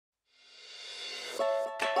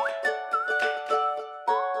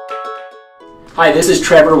Hi, this is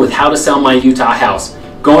Trevor with How to Sell My Utah House,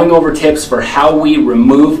 going over tips for how we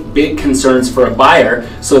remove big concerns for a buyer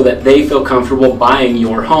so that they feel comfortable buying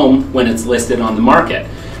your home when it's listed on the market.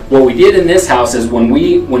 What we did in this house is when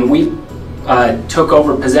we took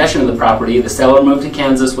over possession of the property, the seller moved to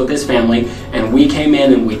Kansas with his family, and we came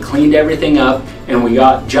in and we cleaned everything up and we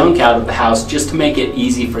got junk out of the house just to make it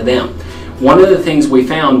easy for them. One of the things we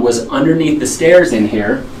found was underneath the stairs in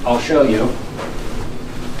here. I'll show you.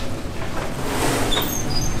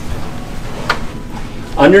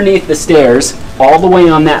 Underneath the stairs, all the way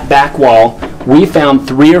on that back wall, we found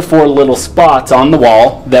 3 or 4 little spots on the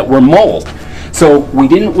wall that were mold. So we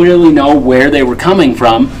didn't really know where they were coming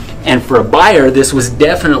from, and for a buyer this was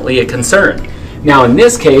definitely a concern. Now in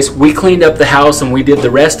this case, we cleaned up the house and we did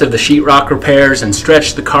the rest of the sheetrock repairs and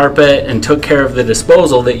stretched the carpet and took care of the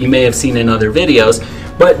disposal that you may have seen in other videos,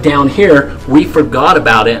 but down here we forgot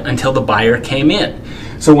about it until the buyer came in.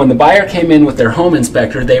 So when the buyer came in with their home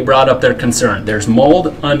inspector, they brought up their concern. There's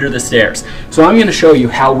mold under the stairs. So I'm going to show you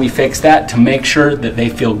how we fix that to make sure that they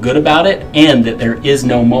feel good about it and that there is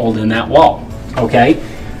no mold in that wall. Okay?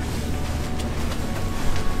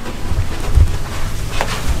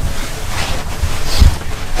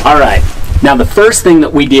 All right. Now the first thing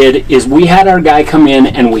that we did is we had our guy come in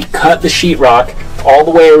and we cut the sheetrock all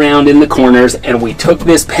the way around in the corners, and we took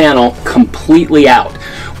this panel completely out.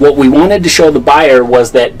 What we wanted to show the buyer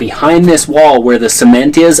was that behind this wall where the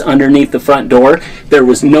cement is underneath the front door, there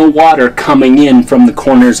was no water coming in from the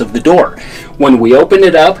corners of the door. When we opened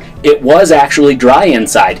it up, it was actually dry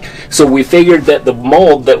inside. So we figured that the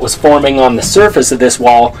mold that was forming on the surface of this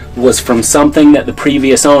wall was from something that the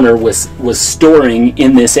previous owner was storing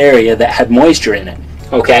in this area that had moisture in it.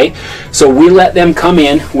 Okay, so we let them come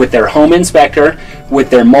in with their home inspector, with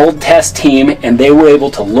their mold test team, and they were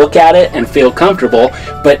able to look at it and feel comfortable.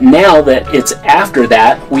 But now that it's after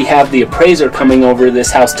that, we have the appraiser coming over to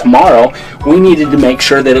this house tomorrow. We needed to make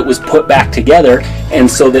sure that it was put back together,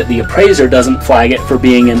 and so that the appraiser doesn't flag it for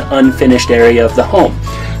being an unfinished area of the home.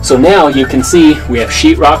 So now you can see we have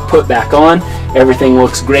sheetrock put back on. Everything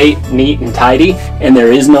looks great, neat and tidy, and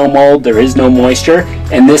there is no mold, there is no moisture,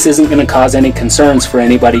 and this isn't going to cause any concerns for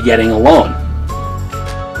anybody getting a loan.